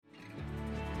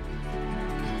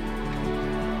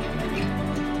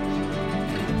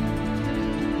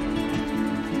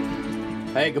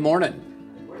Hey, good morning.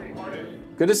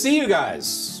 Good to see you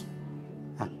guys.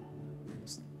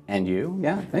 And you?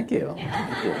 Yeah, thank you.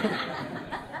 Thank you.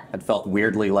 That felt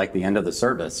weirdly like the end of the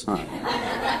service, huh?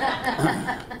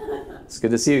 It's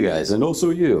good to see you guys, and also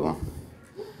you.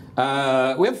 We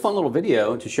have a fun little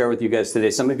video to share with you guys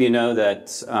today. Some of you know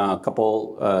that a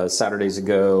couple Saturdays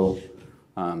ago,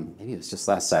 maybe it was just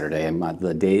last Saturday,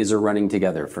 the days are running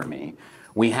together for me.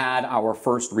 We had our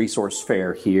first resource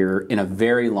fair here in a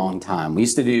very long time. We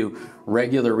used to do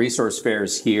regular resource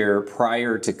fairs here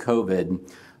prior to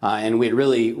COVID, and we had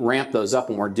really ramped those up,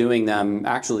 and we're doing them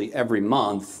actually every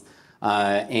month.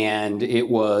 And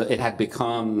it had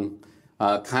become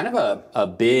kind of a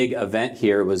big event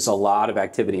here. It was a lot of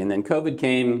activity, and then COVID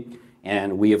came,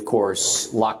 and we of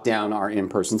course locked down our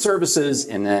in-person services,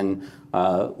 and then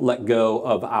let go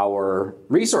of our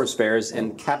resource fairs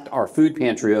and kept our food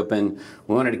pantry open.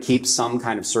 We wanted to keep some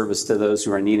kind of service to those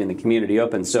who are in need in the community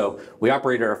open. So we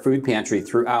operated our food pantry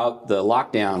throughout the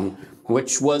lockdown,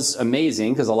 which was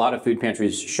amazing because a lot of food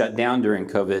pantries shut down during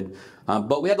COVID.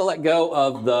 But we had to let go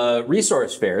of the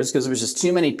resource fairs because there was just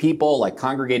too many people like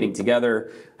congregating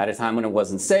together at a time when it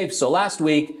wasn't safe. So last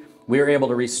week we were able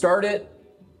to restart it,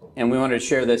 and we wanted to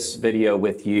share this video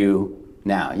with you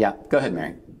now. Yeah, go ahead,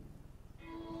 Mary.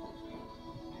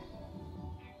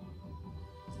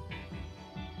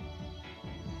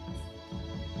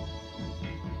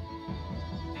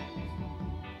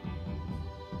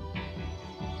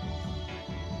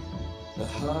 The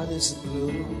heart is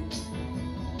blue,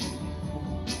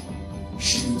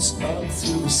 shoots up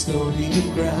through the stony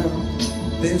ground.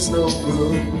 There's no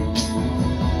room,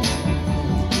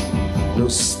 no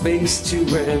space to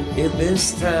rent in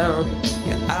this town.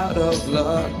 You're out of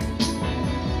luck,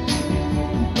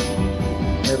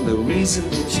 and the reason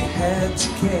that you had to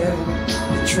care,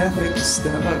 the traffic is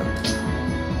stuck,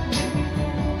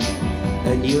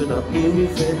 and you're not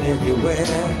moving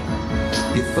anywhere.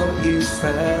 You thought you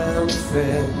found a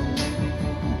friend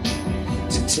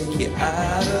to take you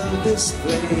out of this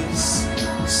place,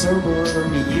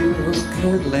 someone you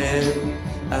could lend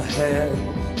a hand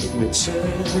in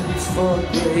return for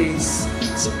grace.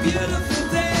 It's a beautiful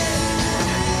day.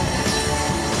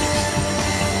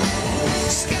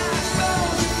 Sky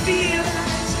falls and feel like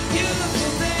it's a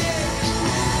beautiful day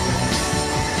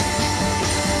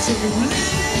to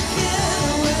live get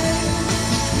away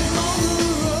on the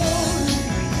road.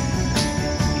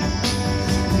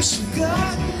 You've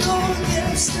got no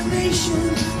destination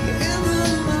in the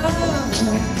mind.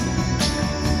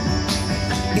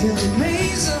 In the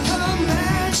maze of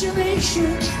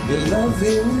imagination, your love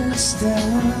is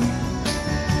down.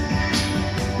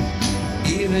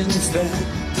 Even if that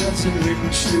doesn't ring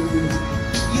true,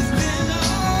 you've been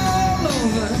all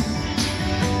over,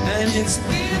 and it's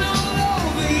been all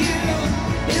over you.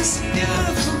 It's a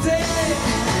beautiful day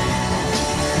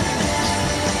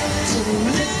to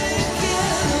live.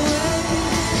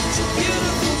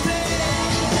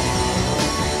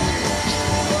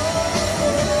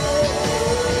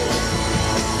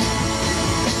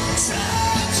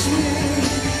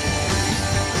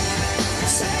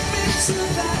 To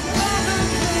that other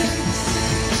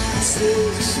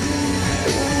place,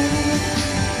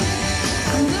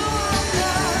 I know I'm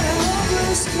not a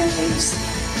hopeless case.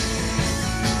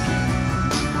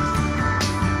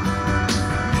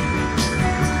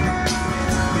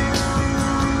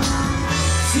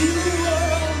 Feel the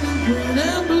world in green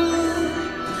and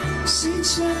blue. See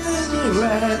China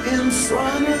right in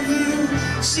front of you.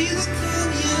 See the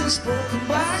canyons broken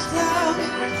by cloud.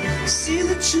 See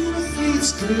the tuna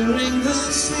fleets clearing the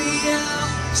sea out.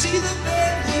 See the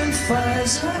bedroom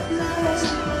fires at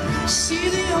night. See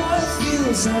the oil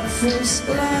fields at first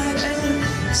light.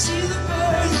 And see the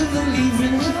birds with the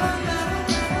leaving her night.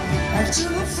 After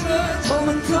the flood, all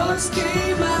the colors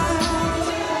came out.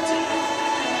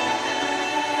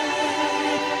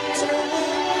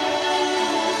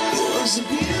 It was a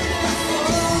beautiful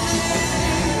day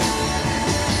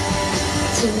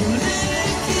to live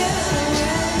again.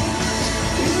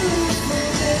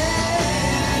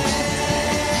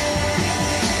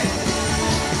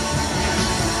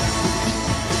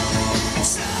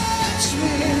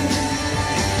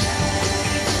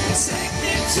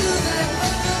 To that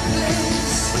other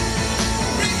place,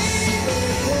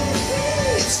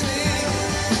 reach me.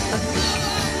 I know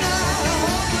I'm not a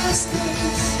hopeless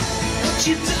case. What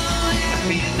you don't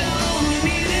have, you don't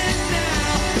need it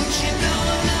now. What you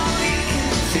don't know, you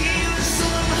can feel it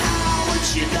somehow. What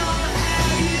you don't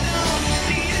have, you don't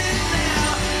need it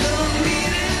now. Don't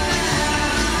need it now.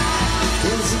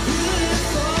 It was a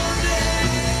beautiful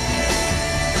day.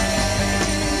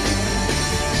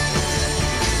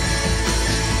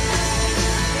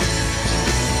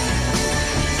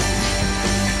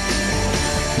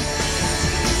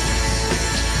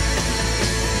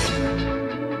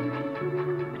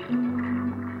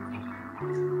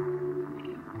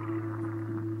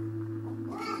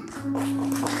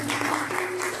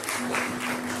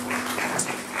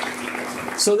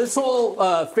 So this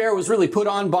whole fair was really put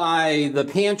on by the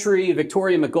pantry.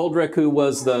 Victoria McGoldrick, who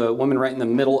was the woman right in the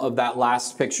middle of that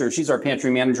last picture. She's our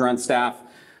pantry manager on staff.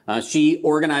 She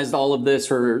organized all of this.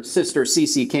 Her sister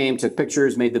Cece came, took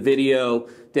pictures, made the video,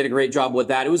 did a great job with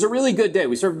that. It was a really good day.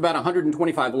 We served about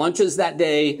 125 lunches that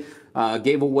day.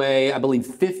 Gave away, I believe,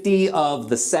 50 of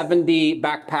the 70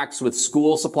 backpacks with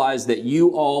school supplies that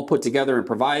you all put together and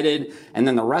provided. And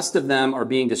then the rest of them are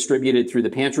being distributed through the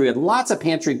pantry. We had lots of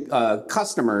pantry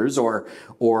customers or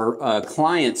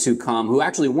clients who come who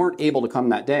actually weren't able to come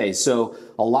that day. So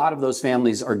a lot of those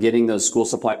families are getting those school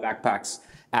supply backpacks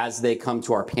as they come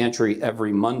to our pantry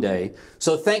every Monday.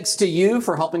 So thanks to you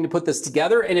for helping to put this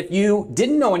together. And if you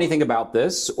didn't know anything about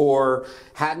this or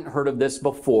hadn't heard of this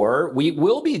before, we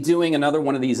will be doing another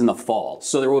one of these in the fall.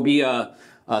 So there will be a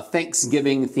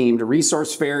Thanksgiving themed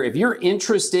resource fair. If you're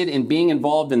interested in being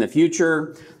involved in the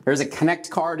future, there's a Connect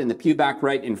card in the pew back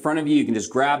right in front of you. You can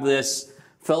just grab this,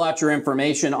 fill out your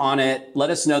information on it. Let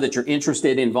us know that you're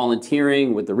interested in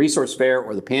volunteering with the resource fair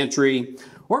or the pantry.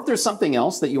 Or if there's something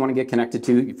else that you want to get connected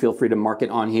to, feel free to mark it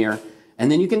on here. And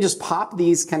then you can just pop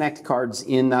these Connect cards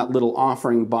in that little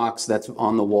offering box that's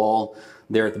on the wall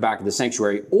there at the back of the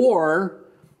sanctuary. Or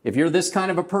if you're this kind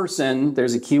of a person,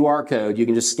 there's a QR code. You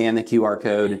can just scan the QR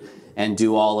code and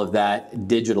do all of that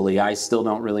digitally. I still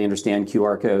don't really understand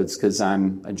QR codes because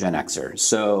I'm a Gen Xer.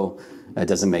 So it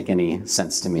doesn't make any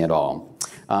sense to me at all.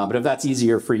 But if that's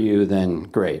easier for you, then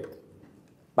great.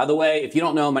 By the way, if you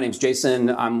don't know, my name's Jason.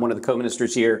 I'm one of the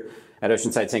co-ministers here at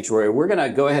Oceanside Sanctuary. We're going to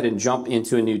go ahead and jump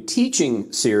into a new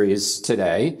teaching series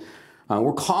today.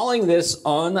 We're calling this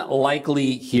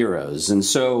Unlikely Heroes. And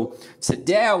so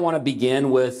today I want to begin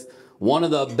with one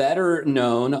of the better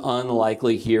known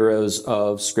unlikely heroes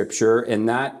of Scripture, and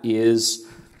that is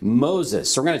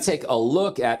Moses. So we're going to take a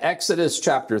look at Exodus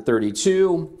chapter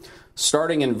 32.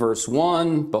 Starting in verse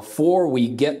 1, before we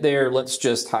get there, let's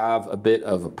just have a bit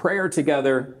of a prayer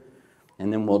together,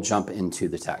 and then we'll jump into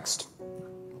the text.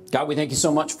 God, we thank you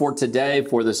so much for today,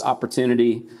 for this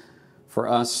opportunity for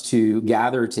us to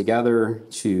gather together,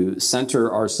 to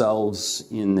center ourselves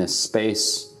in this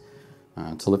space,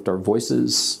 to lift our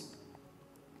voices,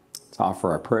 to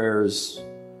offer our prayers,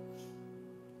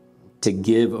 to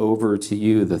give over to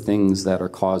you the things that are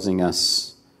causing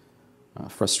us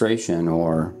frustration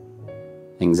or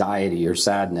anxiety or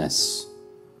sadness,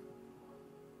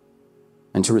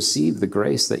 and to receive the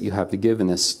grace that you have to give in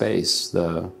this space,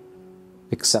 the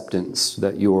acceptance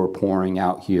that you're pouring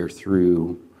out here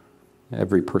through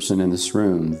every person in this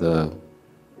room, the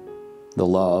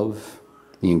love,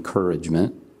 the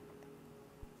encouragement,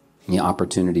 the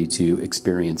opportunity to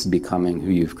experience becoming who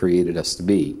you've created us to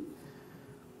be.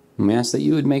 And we ask that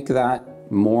you would make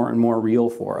that more and more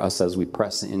real for us as we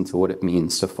press into what it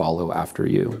means to follow after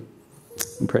you.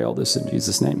 We pray all this in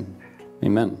Jesus' name.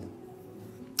 Amen.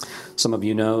 Some of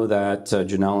you know that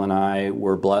Janelle and I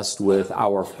were blessed with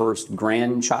our first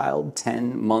grandchild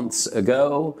 10 months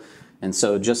ago. And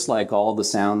so just like all the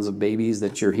sounds of babies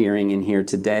that you're hearing in here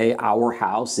today, our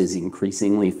house is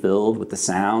increasingly filled with the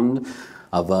sound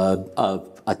of a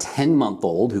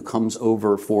 10-month-old who comes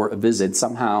over for a visit.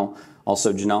 Somehow,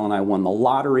 also, Janelle and I won the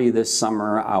lottery this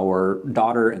summer. Our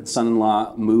daughter and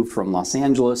son-in-law moved from Los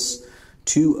Angeles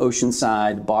to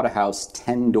Oceanside, bought a house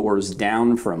 10 doors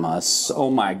down from us. Oh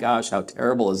my gosh, how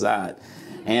terrible is that?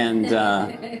 And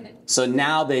so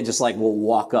now they just will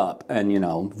walk up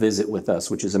and, visit with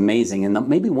us, which is amazing. And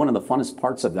maybe one of the funnest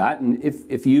parts of that, and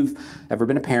if you've ever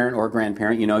been a parent or a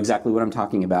grandparent, you know exactly what I'm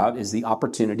talking about, is the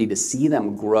opportunity to see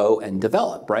them grow and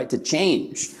develop, right? To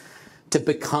change, to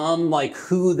become like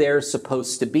who they're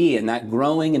supposed to be. And that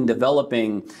growing and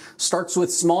developing starts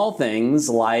with small things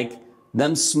like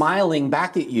them smiling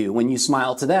back at you when you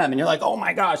smile to them. And you're like, oh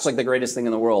my gosh, like the greatest thing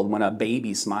in the world when a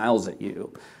baby smiles at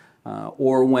you.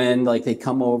 Or when they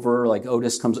come over,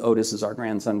 Otis is our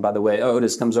grandson, by the way.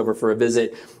 Otis comes over for a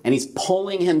visit and he's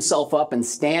pulling himself up and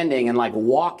standing and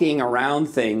walking around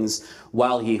things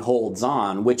while he holds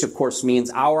on, which of course means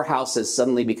our house has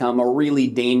suddenly become a really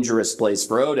dangerous place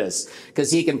for Otis because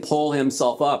he can pull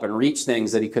himself up and reach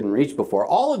things that he couldn't reach before.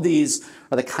 All of these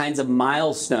are the kinds of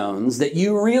milestones that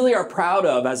you really are proud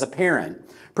of as a parent.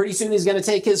 Pretty soon he's going to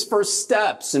take his first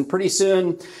steps, and pretty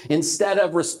soon, instead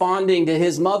of responding to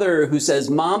his mother who says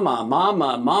mama,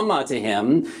 mama, mama to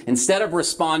him, instead of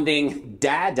responding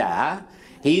dada,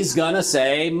 he's going to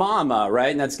say mama,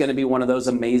 right? And that's going to be one of those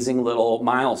amazing little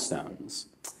milestones.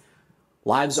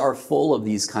 Lives are full of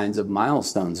these kinds of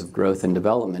milestones of growth and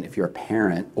development if you're a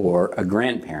parent or a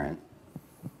grandparent.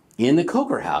 In the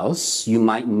Coker house, you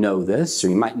might know this or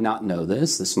you might not know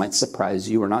this. This might surprise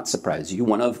you or not surprise you.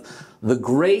 One of the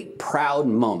great proud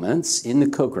moments in the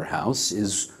Coker house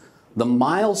is the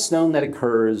milestone that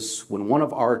occurs when one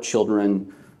of our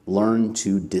children learn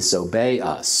to disobey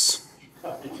us.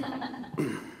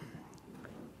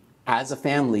 As a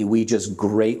family, we just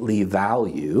greatly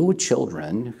value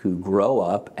children who grow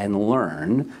up and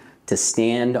learn to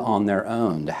stand on their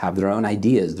own, to have their own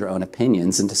ideas, their own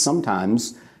opinions, and to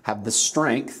sometimes have the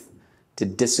strength to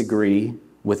disagree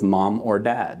with mom or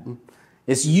dad.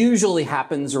 This usually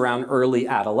happens around early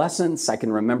adolescence. I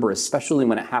can remember especially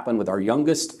when it happened with our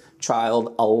youngest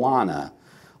child, Alana.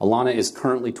 Alana is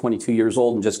currently 22 years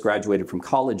old and just graduated from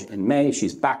college in May.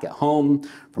 She's back at home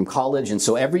from college, and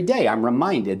so every day I'm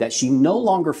reminded that she no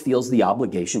longer feels the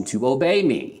obligation to obey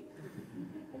me.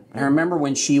 I remember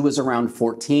when she was around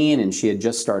 14 and she had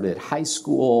just started high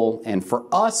school, and for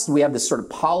us, we have this sort of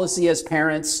policy as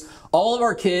parents. All of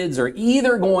our kids are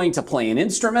either going to play an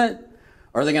instrument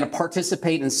or they're going to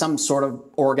participate in some sort of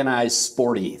organized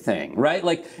sporty thing,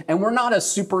 right? And we're not a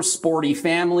super sporty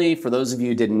family, for those of you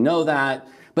who didn't know that,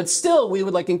 but still we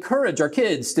would encourage our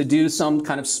kids to do some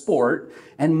kind of sport,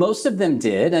 and most of them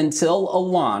did until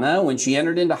Alana, when she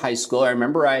entered into high school. I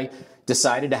remember I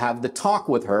decided to have the talk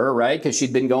with her, right? Because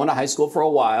she'd been going to high school for a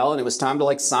while and it was time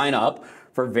to sign up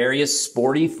for various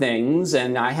sporty things.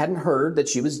 And I hadn't heard that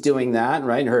she was doing that,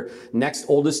 right? Her next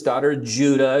oldest daughter,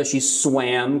 Judah, she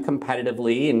swam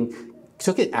competitively and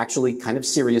took it actually kind of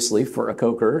seriously for a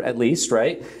Coker at least,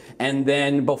 right? And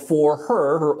then before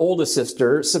her, her oldest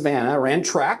sister, Savannah, ran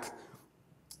track,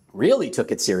 really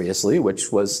took it seriously,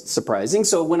 which was surprising.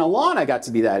 So when Alana got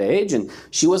to be that age and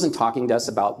she wasn't talking to us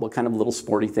about what kind of little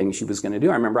sporty thing she was going to do,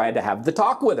 I remember I had to have the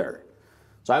talk with her.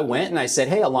 So I went and I said,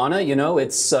 hey, Alana,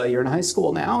 it's you're in high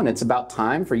school now and it's about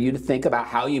time for you to think about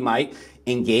how you might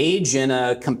engage in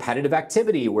a competitive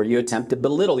activity where you attempt to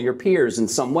belittle your peers in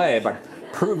some way by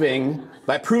proving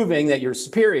that you're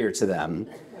superior to them.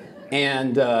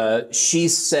 And she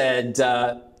said,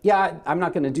 yeah, I'm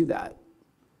not going to do that.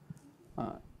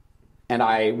 And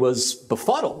I was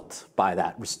befuddled by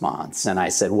that response. And I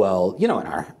said, well, in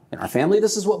our family,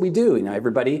 this is what we do.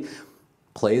 Everybody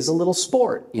plays a little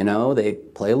sport. They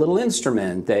play a little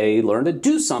instrument. They learn to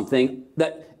do something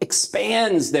that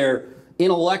expands their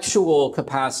intellectual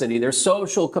capacity, their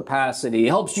social capacity,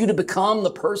 helps you to become the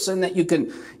person that you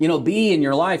can, be in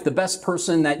your life, the best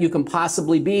person that you can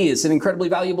possibly be. It's an incredibly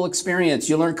valuable experience.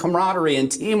 You learn camaraderie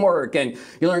and teamwork, and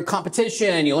you learn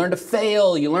competition, you learn to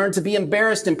fail, you learn to be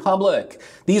embarrassed in public.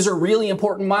 These are really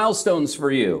important milestones for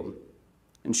you.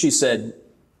 And she said,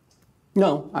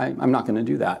 no, I'm not going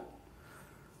to do that.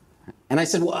 And I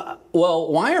said,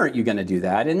 well, why aren't you going to do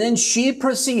that? And then she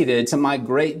proceeded, to my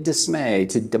great dismay,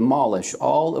 to demolish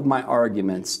all of my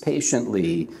arguments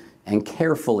patiently and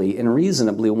carefully and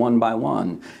reasonably one by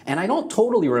one. And I don't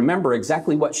totally remember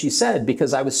exactly what she said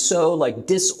because I was so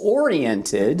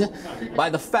disoriented by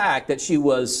the fact that she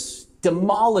was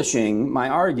demolishing my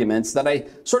arguments that I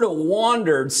sort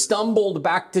of stumbled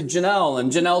back to Janelle. And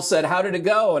Janelle said, how did it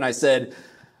go? And I said,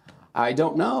 I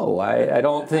don't know. I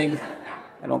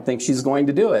don't think she's going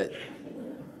to do it.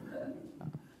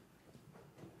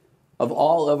 Of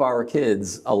all of our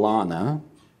kids, Alana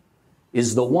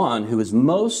is the one who is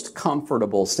most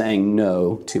comfortable saying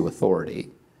no to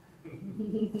authority.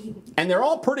 And they're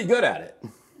all pretty good at it.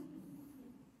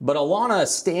 But Alana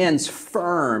stands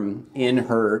firm in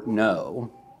her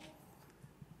no.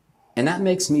 And that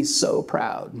makes me so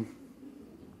proud.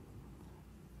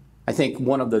 I think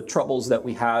one of the troubles that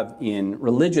we have in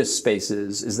religious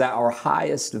spaces is that our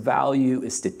highest value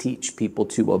is to teach people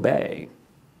to obey.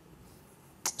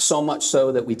 So much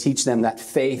so that we teach them that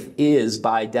faith is,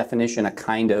 by definition, a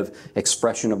kind of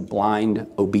expression of blind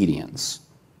obedience.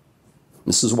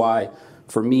 This is why,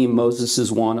 for me, Moses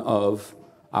is one of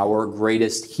our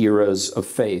greatest heroes of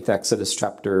faith. Exodus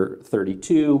chapter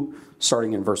 32,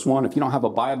 starting in verse 1. If you don't have a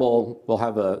Bible, we'll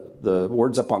have the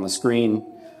words up on the screen.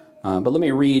 But let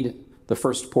me read the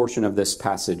first portion of this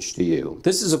passage to you.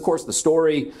 This is, of course, the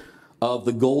story of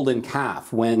the golden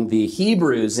calf, when the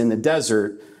Hebrews in the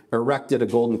desert erected a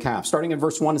golden calf. Starting in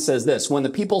verse 1, it says this: when the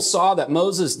people saw that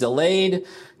Moses delayed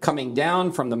coming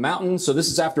down from the mountain, so this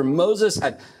is after Moses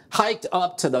had hiked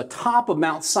up to the top of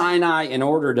Mount Sinai in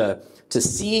order to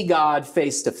see God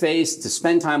face to face, to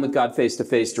spend time with God face to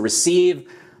face, to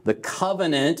receive the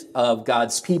covenant of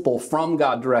God's people from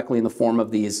God directly in the form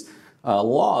of these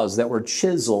laws that were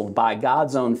chiseled by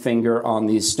God's own finger on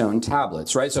these stone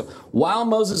tablets, right? So while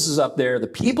Moses is up there, the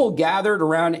people gathered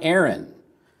around Aaron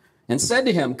and said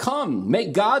to him, "Come,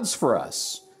 make gods for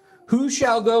us. Who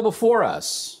shall go before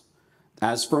us?"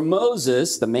 As for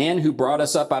Moses, the man who brought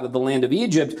us up out of the land of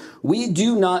Egypt, we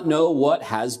do not know what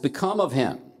has become of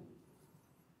him."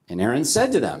 And Aaron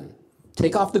said to them,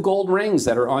 "Take off the gold rings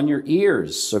that are on your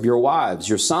ears of your wives,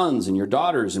 your sons, and your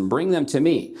daughters, and bring them to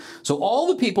me." So all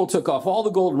the people took off all the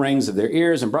gold rings of their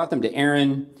ears and brought them to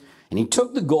Aaron. And he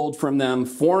took the gold from them,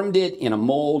 formed it in a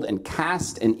mold, and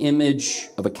cast an image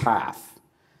of a calf.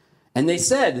 And they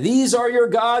said, "These are your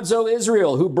gods, O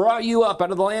Israel, who brought you up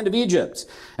out of the land of Egypt."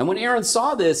 And when Aaron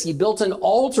saw this, he built an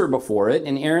altar before it,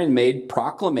 and Aaron made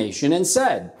proclamation and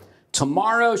said,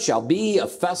 "Tomorrow shall be a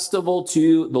festival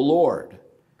to the Lord."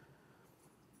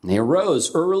 And they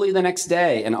arose early the next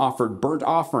day and offered burnt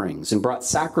offerings and brought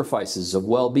sacrifices of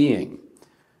well-being.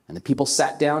 And the people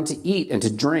sat down to eat and to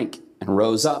drink and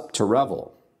rose up to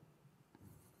revel.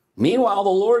 Meanwhile, the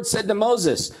Lord said to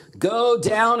Moses, "Go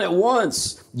down at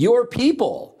once. Your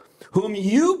people, whom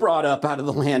you brought up out of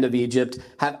the land of Egypt,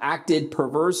 have acted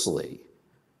perversely.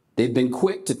 They've been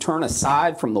quick to turn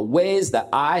aside from the ways that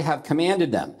I have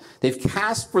commanded them. They've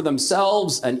cast for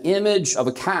themselves an image of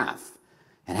a calf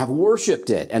and have worshipped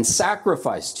it and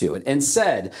sacrificed to it and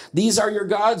said, 'These are your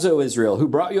gods, O Israel, who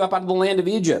brought you up out of the land of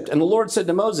Egypt.' And the Lord said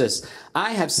to Moses,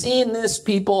 'I have seen this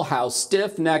people, how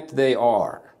stiff-necked they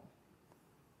are.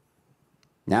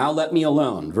 Now let me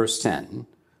alone,' verse 10,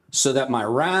 'so that my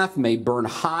wrath may burn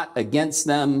hot against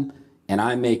them and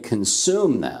I may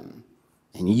consume them.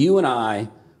 And you and I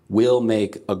will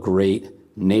make a great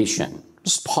nation.'"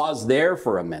 Just pause there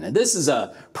for a minute. This is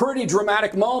a pretty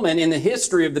dramatic moment in the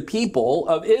history of the people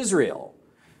of Israel.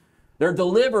 They're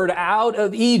delivered out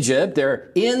of Egypt.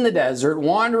 They're in the desert,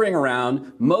 wandering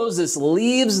around. Moses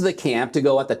leaves the camp to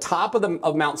go at the top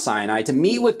of Mount Sinai to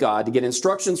meet with God, to get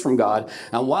instructions from God.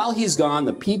 And while he's gone,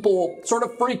 the people sort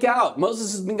of freak out.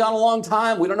 Moses has been gone a long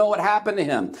time. We don't know what happened to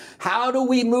him. How do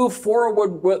we move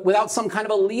forward without some kind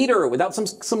of a leader, without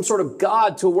some sort of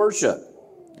God to worship?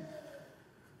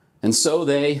 And so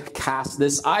they cast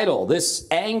this idol. This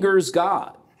angers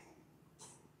God.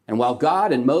 And while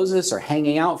God and Moses are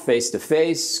hanging out face to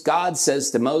face, God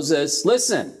says to Moses,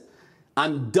 "Listen,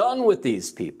 I'm done with these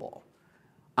people.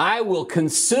 I will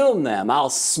consume them. I'll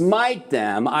smite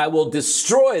them. I will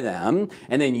destroy them.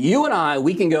 And then you and I,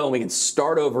 we can go and we can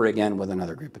start over again with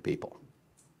another group of people."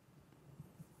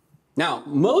 Now,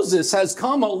 Moses has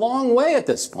come a long way at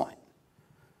this point.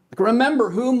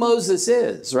 Remember who Moses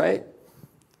is, right?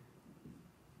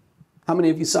 How many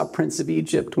of you saw Prince of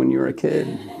Egypt when you were a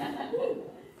kid?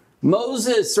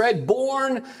 Moses, right?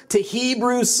 Born to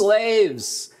Hebrew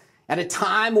slaves at a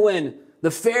time when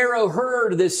the Pharaoh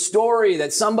heard this story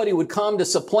that somebody would come to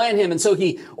supplant him. And so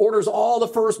he orders all the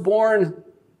firstborn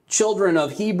children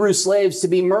of Hebrew slaves to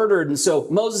be murdered. And so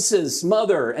Moses'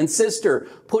 mother and sister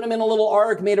put him in a little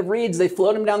ark made of reeds. They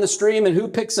float him down the stream. And who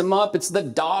picks him up? It's the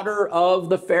daughter of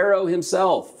the Pharaoh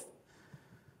himself.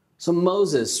 So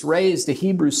Moses, raised a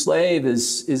Hebrew slave,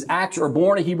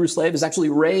 born a Hebrew slave, is actually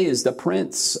raised a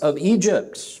prince of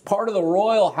Egypt, part of the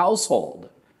royal household.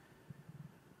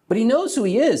 But he knows who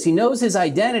he is. He knows his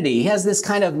identity. He has this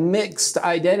kind of mixed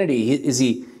identity. Is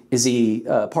he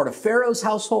part of Pharaoh's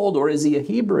household, or is he a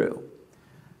Hebrew?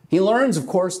 He learns, of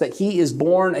course, that he is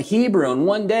born a Hebrew. And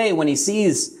one day when he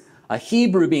sees a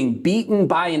Hebrew being beaten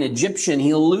by an Egyptian,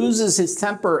 he loses his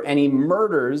temper and he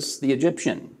murders the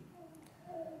Egyptian.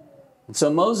 So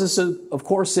Moses, of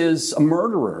course, is a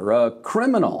murderer, a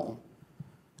criminal.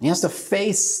 He has to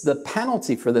face the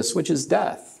penalty for this, which is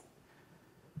death.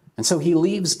 And so he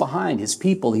leaves behind his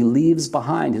people. He leaves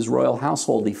behind his royal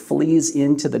household. He flees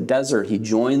into the desert. He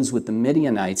joins with the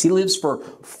Midianites. He lives for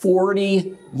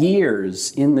 40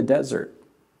 years in the desert.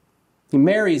 He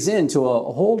marries into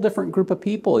a whole different group of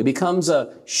people. He becomes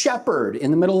a shepherd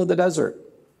in the middle of the desert.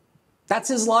 That's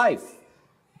his life.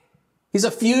 He's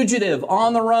a fugitive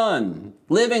on the run,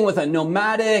 living with a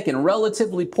nomadic and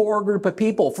relatively poor group of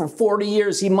people for 40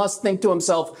 years. He must think to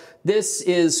himself, this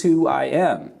is who I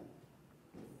am.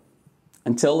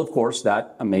 Until, of course,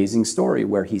 that amazing story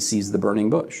where he sees the burning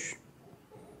bush.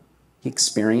 He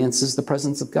experiences the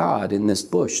presence of God in this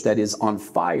bush that is on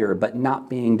fire but not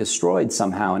being destroyed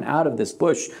somehow. And out of this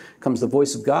bush comes the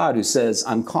voice of God who says,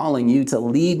 "I'm calling you to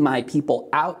lead my people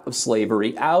out of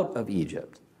slavery, out of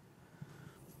Egypt."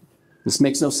 This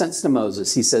makes no sense to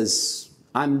Moses. He says,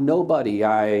 "I'm nobody.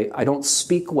 I don't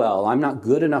speak well. I'm not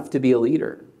good enough to be a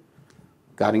leader."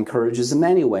 God encourages him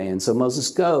anyway, and so Moses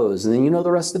goes. And then you know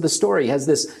the rest of the story. He has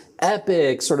this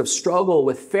epic sort of struggle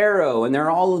with Pharaoh, and there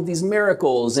are all of these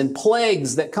miracles and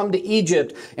plagues that come to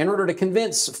Egypt in order to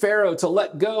convince Pharaoh to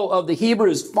let go of the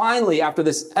Hebrews. Finally, after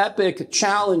this epic,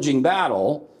 challenging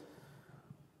battle,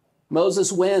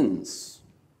 Moses wins.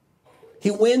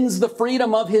 He wins the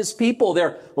freedom of his people.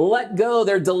 They're let go.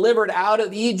 They're delivered out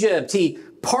of Egypt. He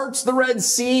parts the Red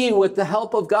Sea with the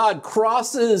help of God,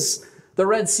 crosses the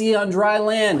Red Sea on dry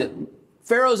land.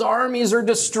 Pharaoh's armies are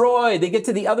destroyed. They get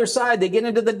to the other side. They get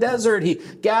into the desert. He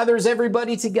gathers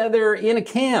everybody together in a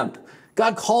camp.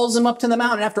 God calls him up to the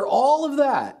mountain. After all of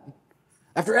that,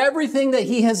 after everything that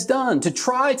he has done to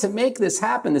try to make this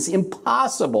happen, this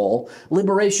impossible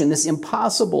liberation, this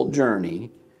impossible journey,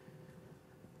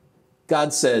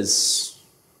 God says,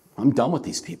 I'm done with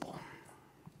these people.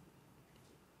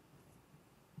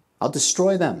 I'll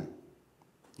destroy them.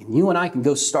 And you and I can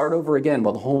go start over again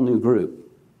with a whole new group.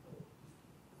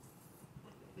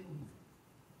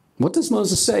 What does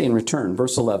Moses say in return?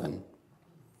 Verse 11.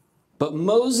 But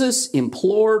Moses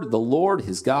implored the Lord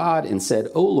his God and said,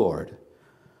 O Lord,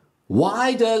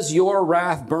 why does your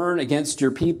wrath burn against your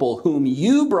people whom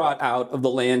you brought out of the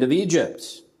land of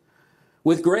Egypt?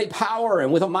 With great power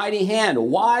and with a mighty hand,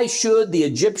 why should the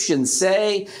Egyptians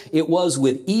say it was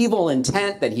with evil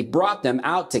intent that he brought them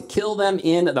out to kill them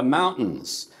in the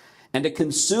mountains and to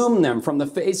consume them from the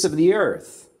face of the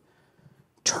earth?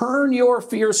 Turn your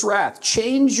fierce wrath,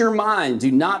 change your mind,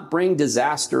 do not bring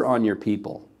disaster on your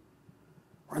people.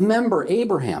 Remember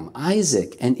Abraham,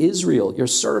 Isaac, and Israel, your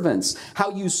servants,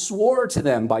 how you swore to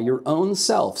them by your own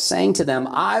self, saying to them,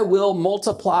 I will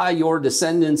multiply your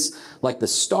descendants like the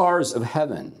stars of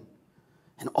heaven.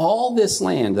 And all this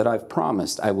land that I've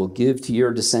promised I will give to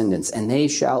your descendants, and they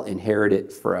shall inherit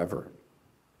it forever.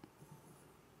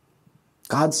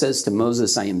 God says to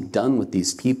Moses, I am done with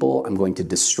these people. I'm going to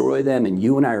destroy them, and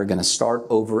you and I are going to start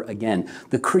over again.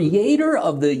 The creator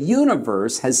of the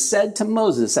universe has said to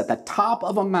Moses at the top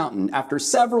of a mountain, after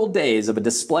several days of a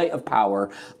display of power,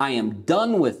 I am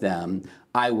done with them.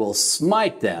 I will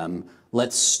smite them.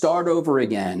 Let's start over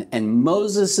again. And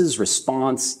Moses'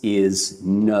 response is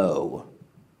no,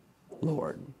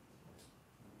 Lord.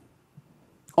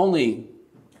 Only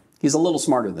he's a little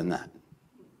smarter than that.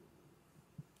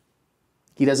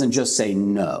 He doesn't just say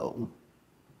no.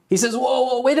 He says,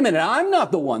 whoa, wait a minute. I'm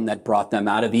not the one that brought them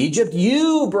out of Egypt.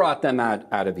 You brought them out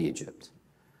of Egypt.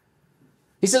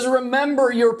 He says,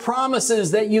 remember your promises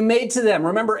that you made to them.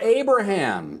 Remember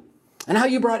Abraham and how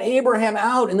you brought Abraham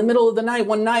out in the middle of the night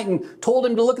one night and told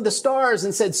him to look at the stars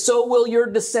and said, so will your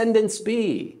descendants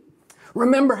be.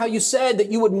 Remember how you said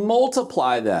that you would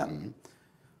multiply them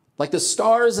like the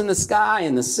stars in the sky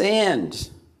and the sand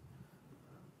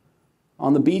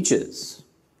on the beaches.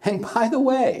 And by the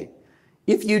way,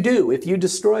 if you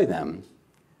destroy them,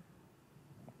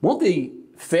 won't the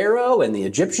Pharaoh and the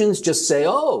Egyptians just say,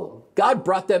 oh, God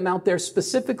brought them out there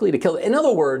specifically to kill them? In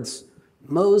other words,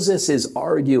 Moses is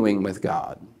arguing with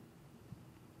God.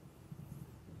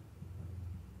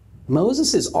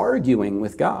 Moses is arguing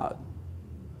with God.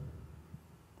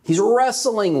 He's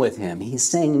wrestling with him. He's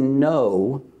saying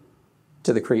no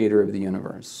to the creator of the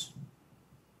universe.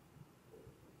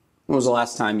 When was the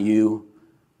last time you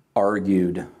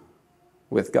argued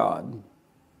with God?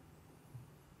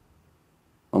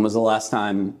 When was the last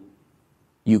time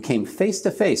you came face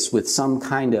to face with some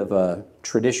kind of a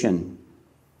tradition,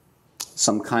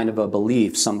 some kind of a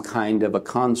belief, some kind of a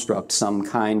construct, some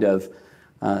kind of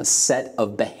set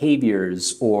of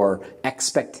behaviors or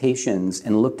expectations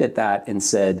and looked at that and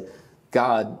said,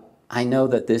 God, I know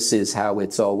that this is how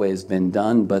it's always been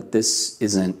done, but this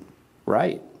isn't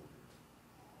right.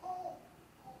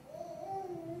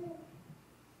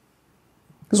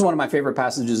 This is one of my favorite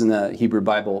passages in the Hebrew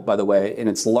Bible, by the way, and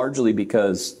it's largely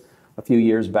because a few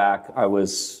years back I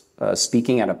was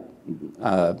speaking at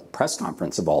a press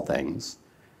conference of all things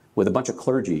with a bunch of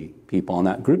clergy people, and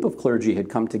that group of clergy had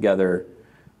come together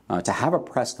to have a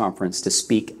press conference to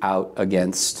speak out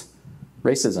against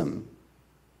racism,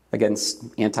 against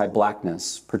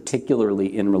anti-blackness,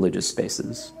 particularly in religious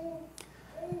spaces.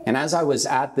 And as I was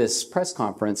at this press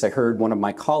conference, I heard one of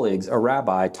my colleagues, a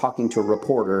rabbi, talking to a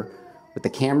reporter with the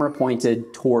camera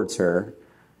pointed towards her.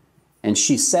 And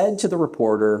she said to the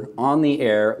reporter on the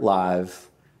air live,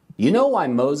 you know why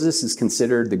Moses is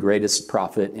considered the greatest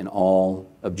prophet in all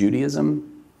of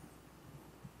Judaism?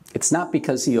 It's not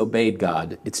because he obeyed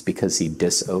God, it's because he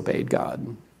disobeyed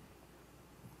God.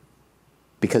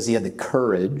 Because he had the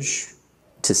courage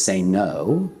to say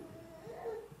no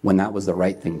when that was the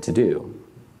right thing to do.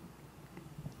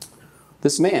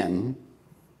 This man,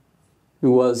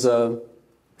 who was a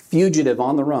fugitive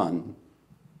on the run,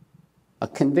 a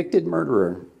convicted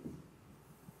murderer,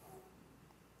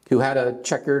 who had a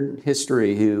checkered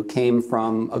history, who came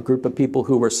from a group of people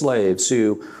who were slaves,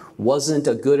 who wasn't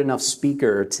a good enough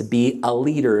speaker to be a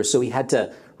leader, so he had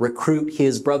to recruit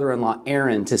his brother-in-law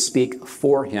Aaron to speak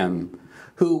for him,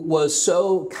 who was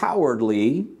so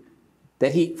cowardly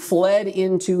that he fled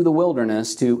into the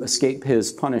wilderness to escape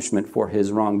his punishment for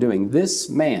his wrongdoing. This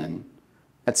man,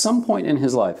 at some point in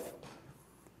his life,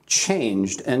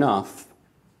 changed enough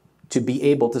to be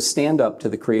able to stand up to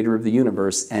the creator of the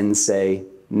universe and say,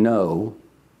 "No,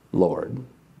 Lord."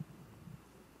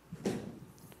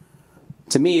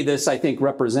 To me, this, I think,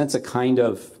 represents a kind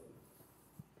of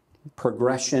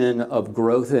progression of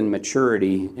growth and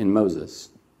maturity in Moses.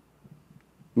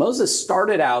 Moses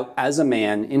started out as a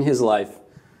man in his life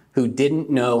who didn't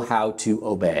know how to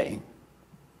obey.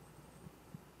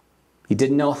 He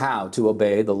didn't know how to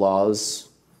obey the laws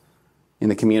in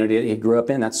the community that he grew up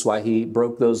in. That's why he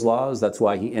broke those laws. That's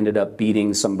why he ended up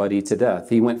beating somebody to death.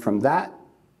 He went from that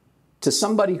to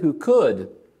somebody who could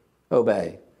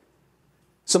obey.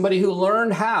 Somebody who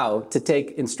learned how to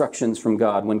take instructions from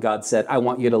God when God said, "I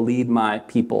want you to lead my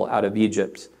people out of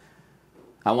Egypt.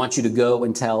 I want you to go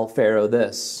and tell Pharaoh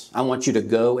this. I want you to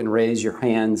go and raise your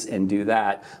hands and do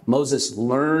that." Moses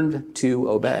learned to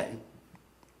obey.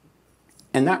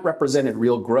 And that represented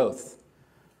real growth,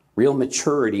 real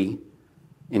maturity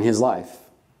in his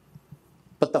life.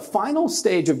 But the final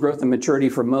stage of growth and maturity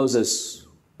for Moses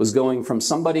was going from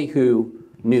somebody who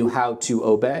knew how to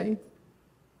obey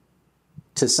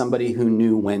to somebody who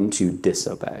knew when to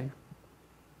disobey.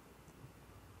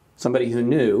 Somebody who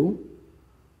knew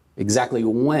exactly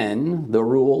when the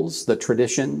rules, the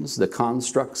traditions, the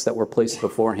constructs that were placed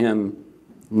before him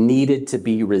needed to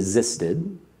be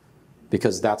resisted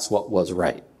because that's what was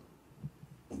right.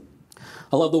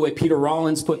 I love the way Peter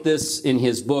Rollins put this in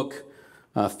his book,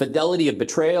 Fidelity of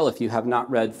Betrayal. If you have not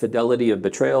read Fidelity of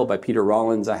Betrayal by Peter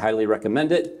Rollins, I highly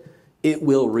recommend it. It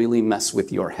will really mess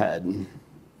with your head.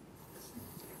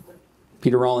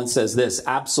 Peter Rollins says this: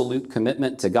 absolute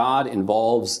commitment to God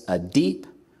involves a deep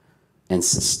and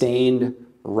sustained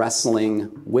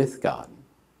wrestling with God.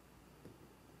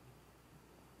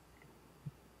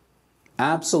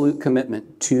 Absolute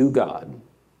commitment to God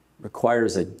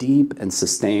requires a deep and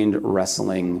sustained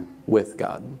wrestling with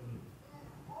God.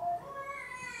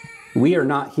 We are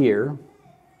not here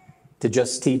to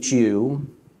just teach you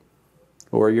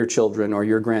or your children or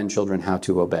your grandchildren how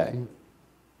to obey.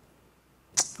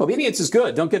 Obedience is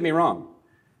good, don't get me wrong.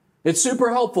 It's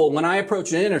super helpful when I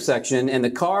approach an intersection and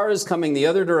the cars coming the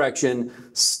other direction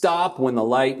stop when the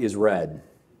light is red.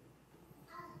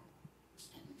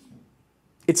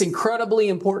 It's incredibly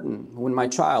important when my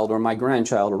child or my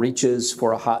grandchild reaches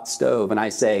for a hot stove and I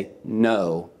say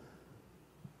no,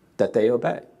 that they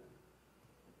obey.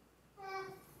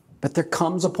 But there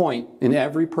comes a point in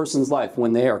every person's life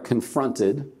when they are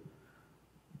confronted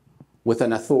with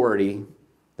an authority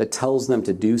that tells them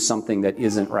to do something that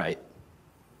isn't right.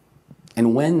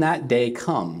 And when that day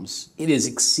comes, it is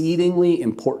exceedingly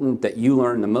important that you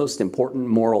learn the most important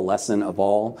moral lesson of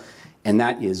all, and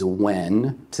that is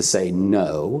when to say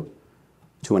no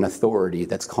to an authority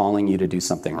that's calling you to do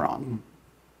something wrong.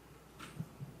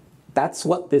 That's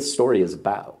what this story is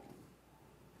about.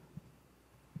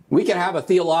 We can have a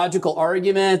theological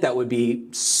argument that would be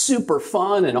super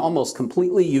fun and almost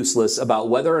completely useless about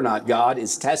whether or not God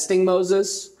is testing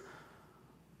Moses,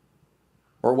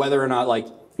 or whether or not,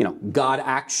 God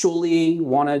actually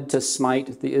wanted to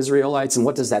smite the Israelites. And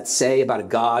what does that say about a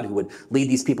God who would lead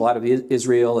these people out of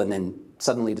Israel and then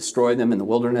suddenly destroy them in the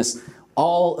wilderness?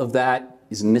 All of that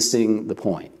is missing the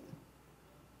point.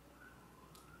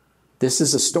 This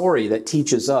is a story that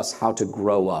teaches us how to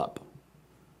grow up.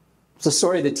 It's a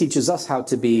story that teaches us how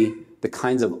to be the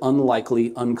kinds of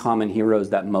unlikely, uncommon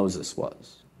heroes that Moses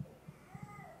was.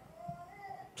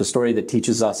 It's a story that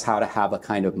teaches us how to have a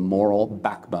kind of moral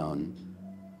backbone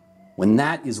when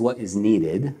that is what is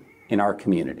needed in our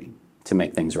community to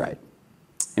make things right.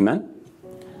 Amen?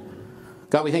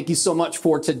 God, we thank you so much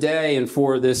for today and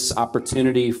for this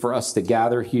opportunity for us to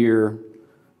gather here,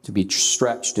 to be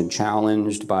stretched and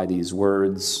challenged by these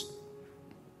words.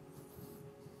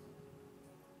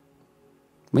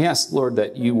 We ask, Lord,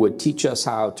 that you would teach us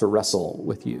how to wrestle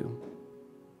with you.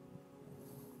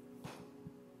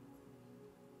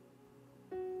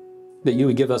 That you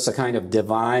would give us a kind of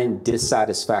divine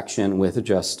dissatisfaction with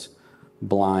just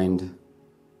blind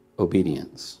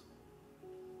obedience.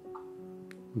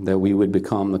 That we would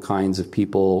become the kinds of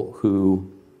people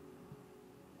who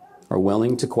are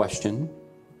willing to question,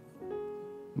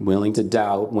 willing to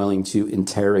doubt, willing to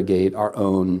interrogate our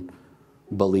own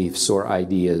beliefs or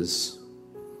ideas,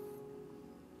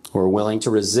 or willing to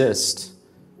resist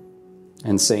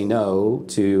and say no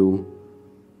to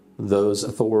those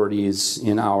authorities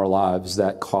in our lives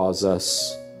that cause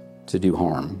us to do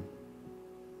harm.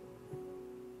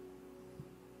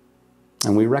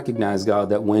 And we recognize, God,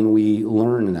 that when we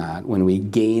learn that, when we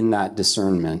gain that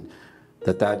discernment,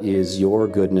 that is your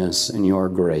goodness and your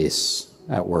grace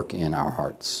at work in our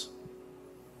hearts.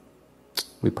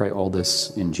 We pray all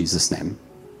this in Jesus' name.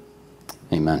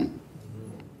 Amen.